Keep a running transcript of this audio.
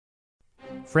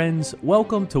Friends,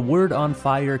 welcome to Word on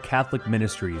Fire Catholic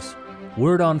Ministries.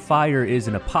 Word on Fire is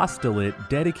an apostolate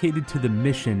dedicated to the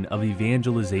mission of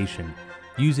evangelization,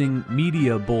 using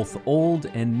media both old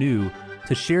and new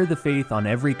to share the faith on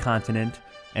every continent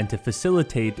and to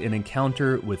facilitate an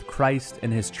encounter with Christ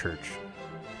and His Church.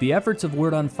 The efforts of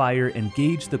Word on Fire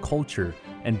engage the culture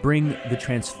and bring the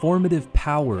transformative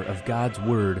power of God's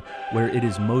Word where it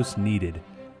is most needed.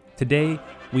 Today,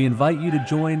 we invite you to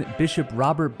join Bishop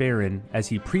Robert Barron as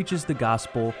he preaches the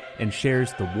gospel and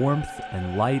shares the warmth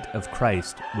and light of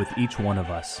Christ with each one of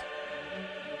us.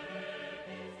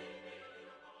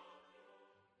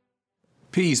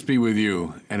 Peace be with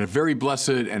you, and a very blessed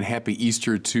and happy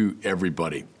Easter to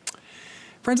everybody.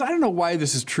 Friends, I don't know why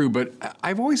this is true, but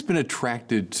I've always been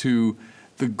attracted to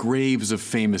the graves of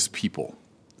famous people.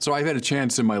 So I've had a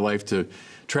chance in my life to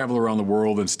travel around the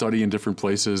world and study in different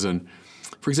places. And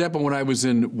for example, when I was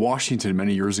in Washington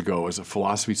many years ago as a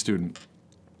philosophy student,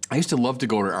 I used to love to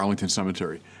go to Arlington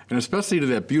Cemetery, and especially to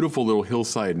that beautiful little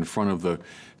hillside in front of the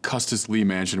Custis Lee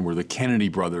Mansion where the Kennedy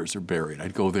brothers are buried.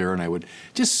 I'd go there and I would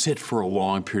just sit for a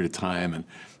long period of time and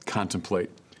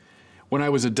contemplate. When I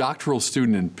was a doctoral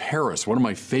student in Paris, one of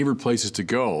my favorite places to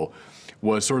go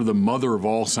was sort of the mother of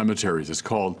all cemeteries. It's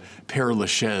called Père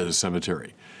Lachaise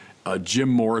Cemetery. Jim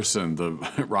Morrison, the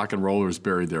rock and roller, is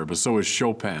buried there, but so is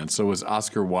Chopin, so is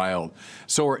Oscar Wilde,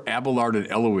 so are Abelard and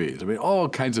Eloise. I mean, all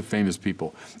kinds of famous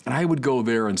people. And I would go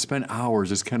there and spend hours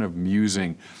just kind of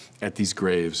musing at these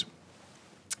graves.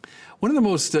 One of the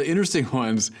most interesting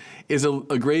ones is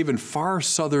a grave in far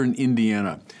southern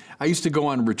Indiana. I used to go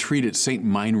on retreat at St.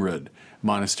 Meinrad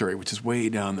Monastery, which is way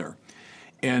down there.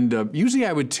 And usually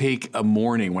I would take a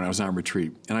morning when I was on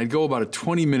retreat, and I'd go about a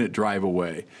 20-minute drive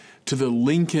away to the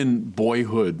Lincoln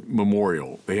Boyhood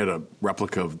Memorial. They had a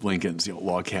replica of Lincoln's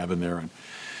log cabin there.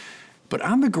 But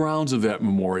on the grounds of that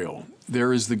memorial,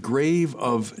 there is the grave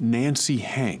of Nancy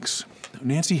Hanks.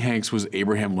 Nancy Hanks was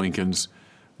Abraham Lincoln's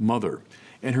mother.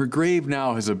 And her grave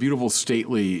now has a beautiful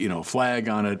stately, flag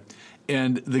on it.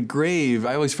 And the grave,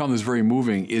 I always found this very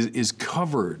moving, is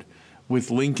covered with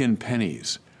Lincoln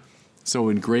pennies. So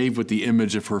engraved with the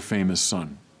image of her famous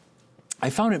son. I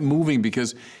found it moving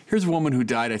because here's a woman who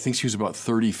died, I think she was about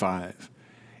 35.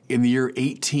 In the year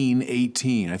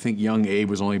 1818, I think young Abe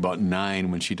was only about 9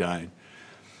 when she died.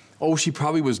 Oh, she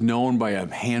probably was known by a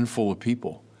handful of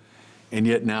people. And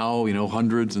yet now,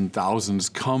 hundreds and thousands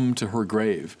come to her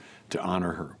grave to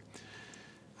honor her.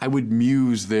 I would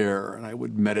muse there and I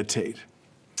would meditate.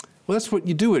 Well, that's what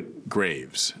you do at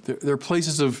graves. They're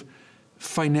places of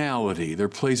finality. They're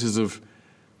places of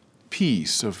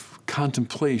peace, of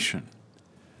contemplation.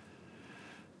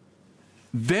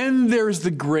 Then there's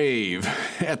the grave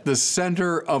at the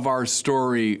center of our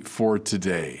story for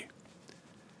today.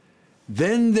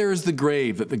 Then there's the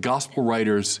grave that the gospel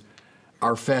writers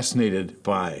are fascinated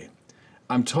by.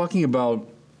 I'm talking about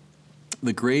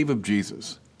the grave of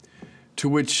Jesus, to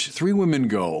which 3 women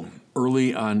go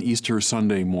early on Easter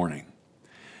Sunday morning.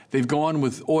 They've gone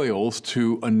with oils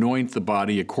to anoint the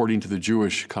body according to the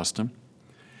Jewish custom.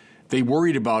 They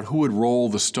worried about who would roll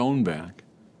the stone back.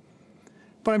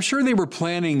 But I'm sure they were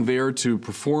planning there to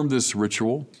perform this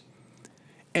ritual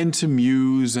and to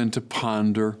muse and to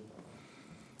ponder,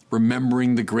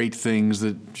 remembering the great things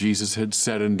that Jesus had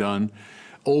said and done.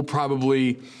 Oh,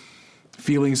 probably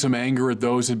feeling some anger at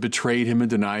those who had betrayed him and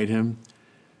denied him,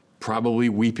 probably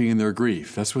weeping in their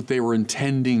grief. That's what they were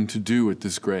intending to do at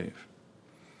this grave.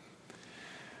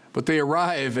 But they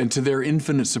arrive, and to their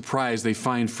infinite surprise, they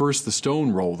find first the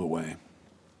stone rolled away.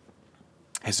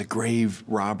 Has a grave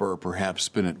robber perhaps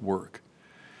been at work?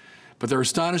 But their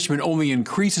astonishment only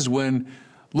increases when,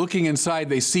 looking inside,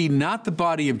 they see not the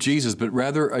body of Jesus, but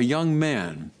rather a young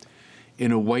man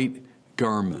in a white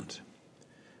garment,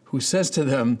 who says to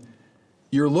them,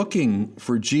 "You're looking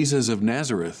for Jesus of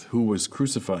Nazareth, who was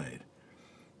crucified.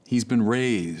 He's been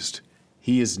raised.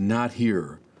 He is not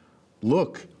here.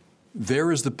 Look,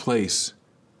 there is the place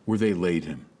where they laid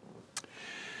him."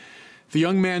 The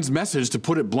young man's message, to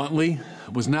put it bluntly,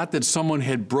 was not that someone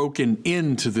had broken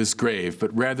into this grave,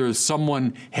 but rather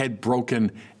someone had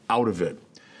broken out of it.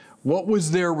 What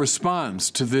was their response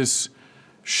to this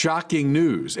shocking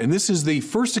news? And this is the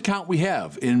first account we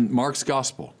have in Mark's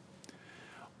gospel.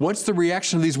 What's the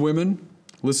reaction of these women?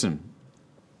 Listen.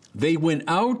 They went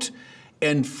out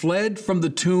and fled from the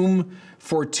tomb,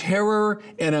 for terror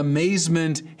and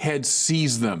amazement had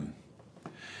seized them.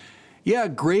 Yeah,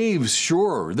 graves,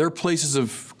 sure, they're places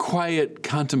of quiet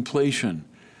contemplation,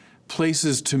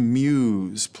 places to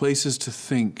muse, places to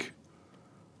think.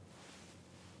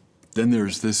 Then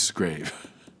there's this grave,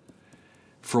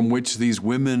 from which these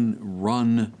women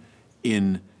run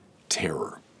in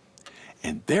terror.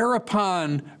 And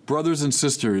thereupon, brothers and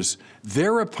sisters,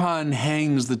 thereupon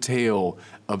hangs the tale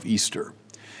of Easter.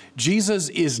 Jesus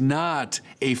is not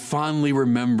a fondly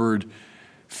remembered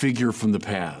figure from the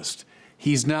past.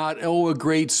 He's not, a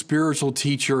great spiritual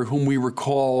teacher whom we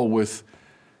recall with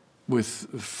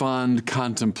fond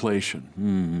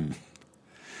contemplation.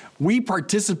 We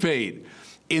participate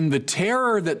in the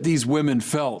terror that these women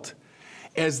felt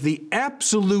as the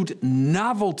absolute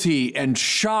novelty and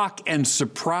shock and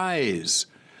surprise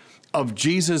of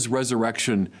Jesus'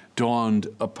 resurrection dawned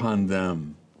upon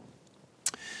them.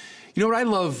 You know what I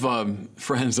love,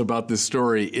 friends, about this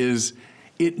story is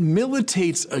it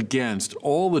militates against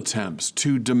all attempts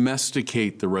to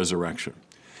domesticate the resurrection.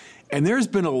 And there's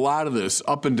been a lot of this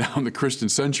up and down the Christian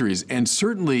centuries, and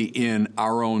certainly in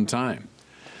our own time.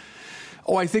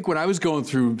 I think when I was going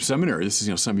through seminary, this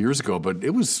is some years ago, but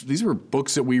these were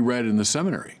books that we read in the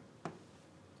seminary.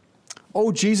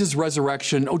 Jesus'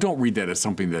 resurrection. Don't read that as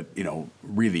something that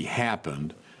really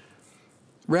happened.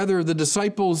 Rather, the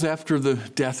disciples, after the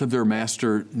death of their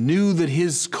master, knew that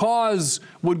his cause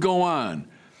would go on.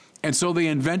 And so they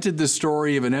invented this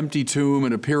story of an empty tomb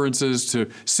and appearances to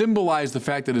symbolize the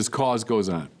fact that his cause goes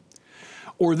on.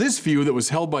 Or this view that was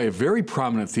held by a very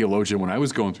prominent theologian when I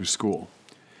was going through school.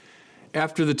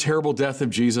 After the terrible death of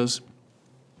Jesus,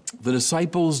 the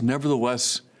disciples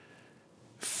nevertheless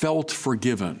felt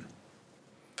forgiven.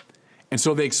 And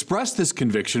so they expressed this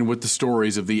conviction with the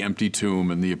stories of the empty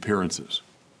tomb and the appearances.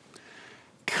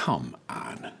 Come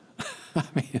on. I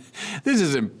mean, this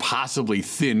is impossibly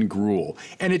thin gruel,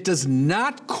 and it does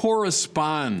not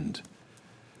correspond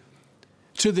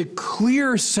to the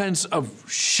clear sense of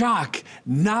shock,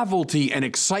 novelty, and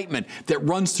excitement that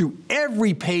runs through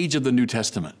every page of the New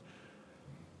Testament.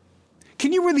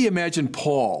 Can you really imagine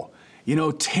Paul,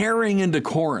 tearing into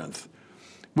Corinth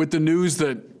with the news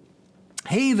that,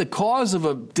 hey, the cause of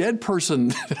a dead person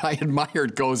that I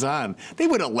admired goes on? They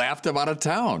would have laughed him out of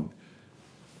town.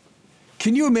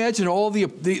 Can you imagine all the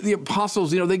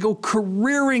apostles, they go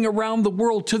careering around the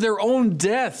world to their own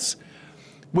deaths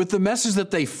with the message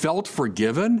that they felt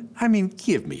forgiven? I mean,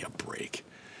 give me a break.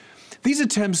 These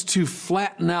attempts to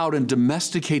flatten out and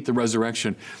domesticate the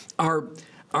resurrection are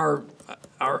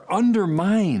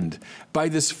undermined by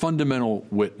this fundamental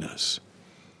witness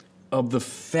of the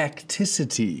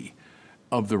facticity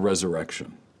of the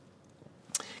resurrection.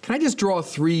 Can I just draw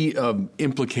three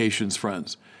implications,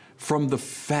 friends, from the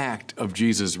fact of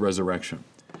Jesus' resurrection?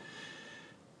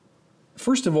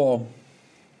 First of all,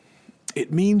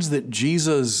 it means that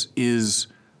Jesus is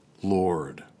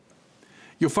Lord.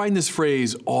 You'll find this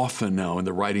phrase often now in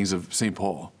the writings of St.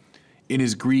 Paul. In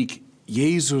his Greek,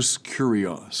 Jesus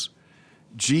Kyrios.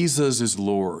 Jesus is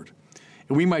Lord.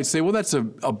 And we might say, well, that's a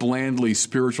blandly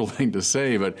spiritual thing to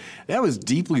say, but that was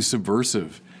deeply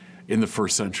subversive in the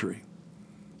first century.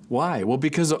 Why? Well,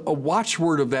 because a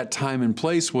watchword of that time and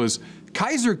place was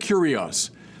Kaiser Kyrios.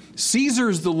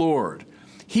 Caesar's the Lord.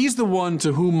 He's the one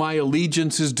to whom my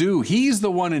allegiance is due. He's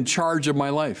the one in charge of my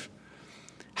life.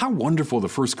 How wonderful the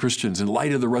first Christians, in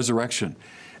light of the resurrection,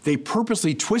 they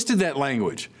purposely twisted that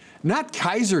language. Not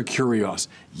Kaiser Kyrios,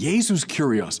 Jesus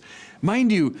Kyrios.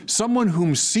 Mind you, someone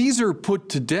whom Caesar put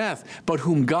to death, but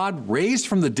whom God raised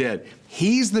from the dead.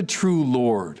 He's the true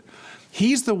Lord.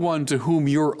 He's the one to whom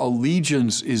your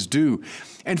allegiance is due.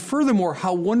 And furthermore,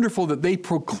 how wonderful that they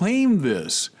proclaimed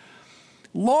this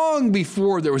long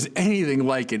before there was anything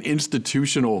like an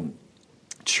institutional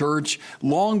church,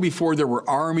 long before there were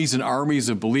armies and armies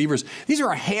of believers. These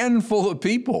are a handful of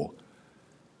people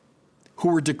who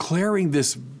were declaring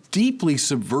this deeply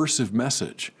subversive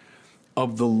message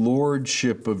of the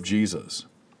lordship of Jesus.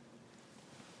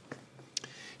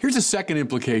 Here's a second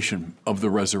implication of the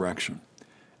resurrection.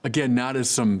 Again, not as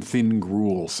some thin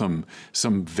gruel, some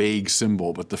vague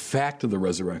symbol, but the fact of the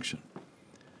resurrection.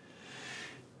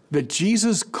 That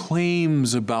Jesus'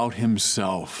 claims about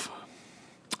himself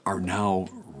are now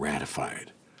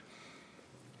ratified.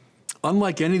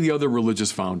 Unlike any of the other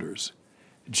religious founders,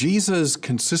 Jesus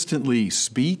consistently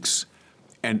speaks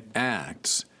and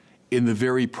acts in the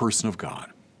very person of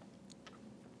God.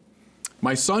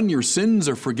 My son, your sins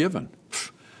are forgiven.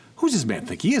 Who's this man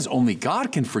think he is? Only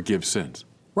God can forgive sins.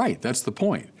 Right, that's the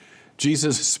point.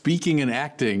 Jesus speaking and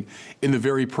acting in the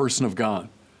very person of God.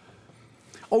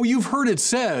 You've heard it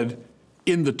said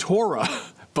in the Torah,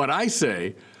 but I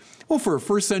say, for a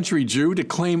first century Jew to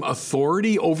claim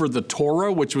authority over the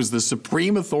Torah, which was the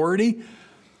supreme authority,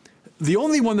 the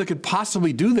only one that could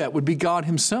possibly do that would be God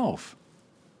himself.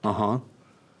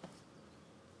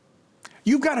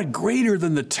 You've got a greater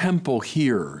than the temple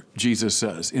here, Jesus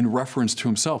says, in reference to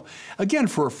himself. Again,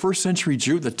 for a first century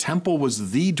Jew, the temple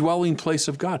was the dwelling place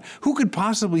of God. Who could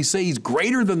possibly say he's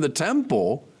greater than the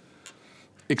temple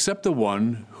except the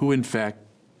one who in fact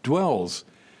dwells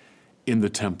in the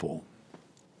temple?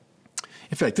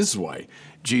 In fact, this is why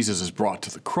Jesus is brought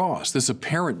to the cross, this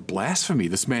apparent blasphemy,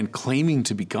 this man claiming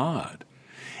to be God.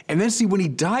 And then see, when he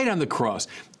died on the cross,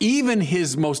 even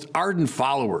his most ardent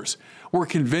followers were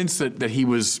convinced that he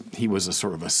was a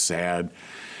sort of a sad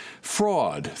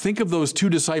fraud. Think of those two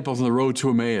disciples on the road to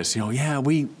Emmaus.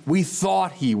 We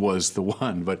thought he was the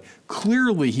one, but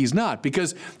clearly he's not,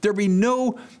 because there'd be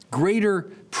no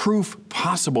greater proof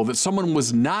possible that someone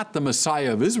was not the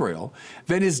Messiah of Israel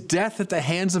than his death at the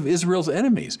hands of Israel's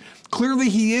enemies. Clearly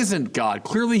he isn't God.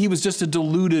 Clearly he was just a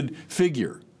deluded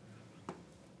figure.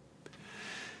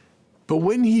 But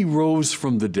when he rose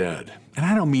from the dead, and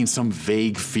I don't mean some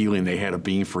vague feeling they had of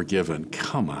being forgiven,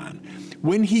 come on.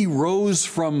 When he rose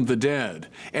from the dead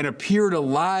and appeared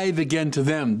alive again to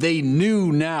them, they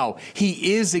knew now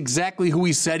he is exactly who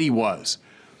he said he was.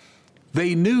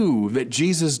 They knew that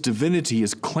Jesus' divinity,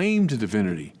 his claim to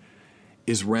divinity,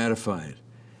 is ratified.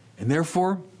 And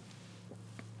therefore,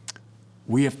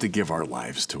 we have to give our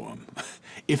lives to him.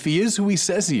 If he is who he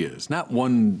says he is, not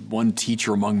one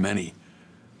teacher among many,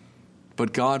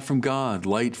 but God from God,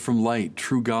 light from light,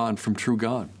 true God from true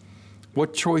God.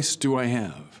 What choice do I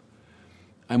have?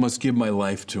 I must give my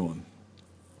life to him.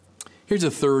 Here's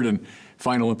a third and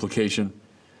final implication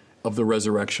of the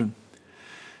resurrection.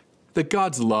 That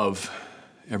God's love,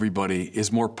 everybody,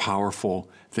 is more powerful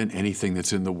than anything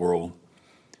that's in the world.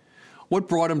 What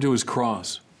brought him to his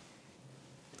cross?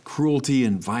 Cruelty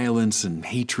and violence and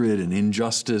hatred and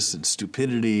injustice and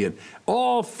stupidity and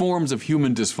all forms of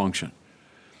human dysfunction.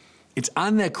 It's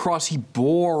on that cross he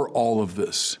bore all of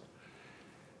this.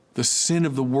 The sin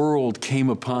of the world came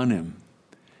upon him.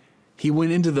 He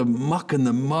went into the muck and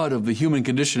the mud of the human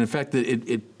condition. In fact,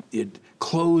 it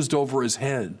closed over his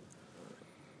head.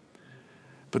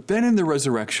 But then in the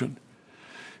resurrection,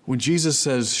 when Jesus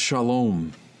says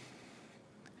shalom,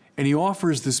 and he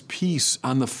offers this peace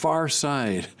on the far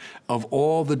side of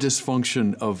all the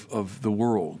dysfunction of the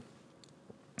world,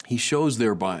 he shows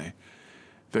thereby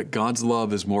that God's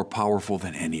love is more powerful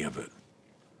than any of it.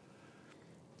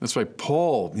 That's why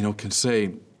Paul, can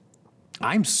say,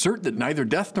 I'm certain that neither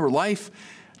death nor life,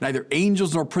 neither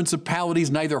angels nor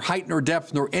principalities, neither height nor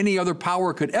depth, nor any other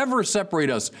power could ever separate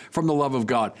us from the love of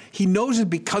God. He knows it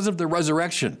because of the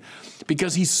resurrection,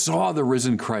 because he saw the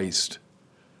risen Christ.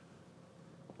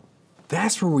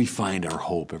 That's where we find our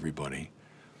hope, everybody.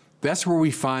 That's where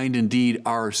we find, indeed,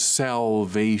 our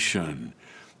salvation.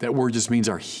 That word just means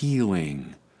our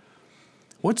healing.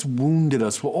 What's wounded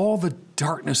us? Well, all the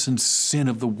darkness and sin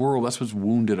of the world, that's what's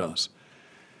wounded us.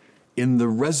 In the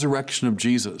resurrection of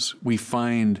Jesus, we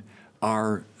find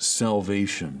our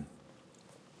salvation.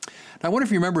 Now, I wonder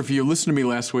if you remember, if you listened to me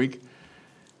last week,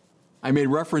 I made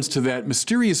reference to that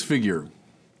mysterious figure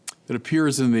that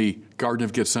appears in the Garden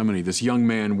of Gethsemane, this young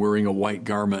man wearing a white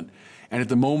garment. And at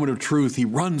the moment of truth, he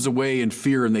runs away in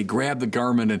fear, and they grab the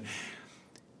garment, and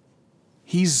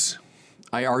he's,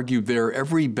 I argued there,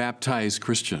 every baptized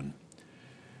Christian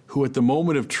who at the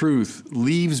moment of truth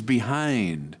leaves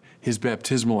behind his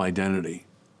baptismal identity.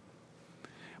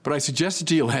 But I suggested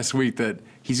to you last week that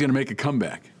he's going to make a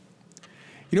comeback.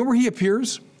 You know where he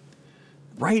appears?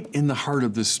 Right in the heart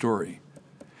of this story.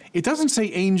 It doesn't say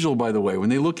angel, by the way. When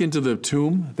they look into the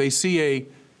tomb, they see a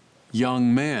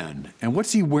young man. And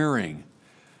what's he wearing?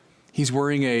 He's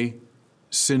wearing a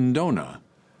sindona.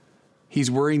 He's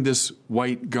wearing this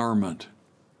white garment.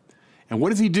 And what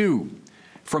does he do?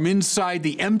 From inside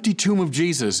the empty tomb of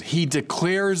Jesus, he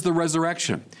declares the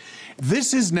resurrection.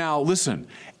 This is now, listen,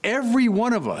 every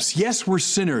one of us, yes, we're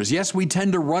sinners. Yes, we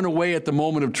tend to run away at the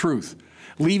moment of truth,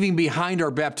 leaving behind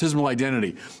our baptismal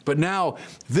identity. But now,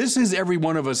 this is every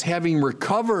one of us having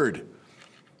recovered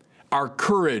our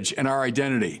courage and our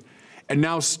identity, and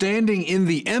now standing in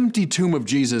the empty tomb of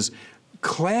Jesus,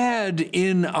 clad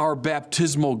in our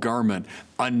baptismal garment,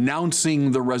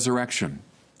 announcing the resurrection.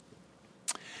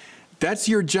 That's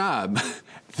your job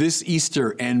this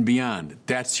Easter and beyond.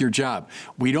 That's your job.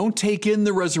 We don't take in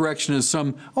the resurrection as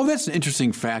that's an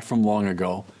interesting fact from long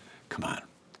ago. Come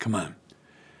on.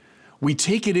 We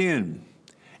take it in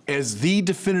as the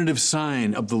definitive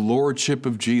sign of the lordship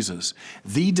of Jesus,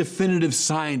 the definitive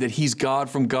sign that he's God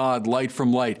from God, light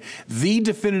from light, the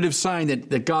definitive sign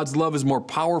that God's love is more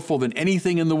powerful than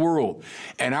anything in the world.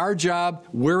 And our job,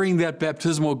 wearing that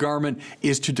baptismal garment,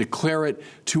 is to declare it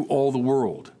to all the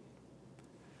world.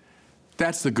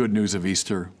 That's the good news of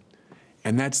Easter,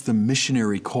 and that's the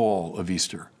missionary call of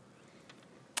Easter.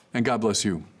 and God bless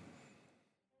you.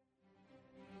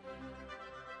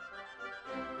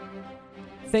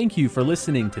 Thank you for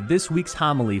listening to this week's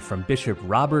homily from Bishop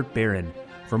Robert Barron.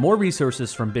 For more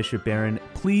resources from Bishop Barron,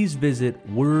 please visit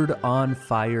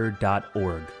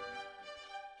wordonfire.org.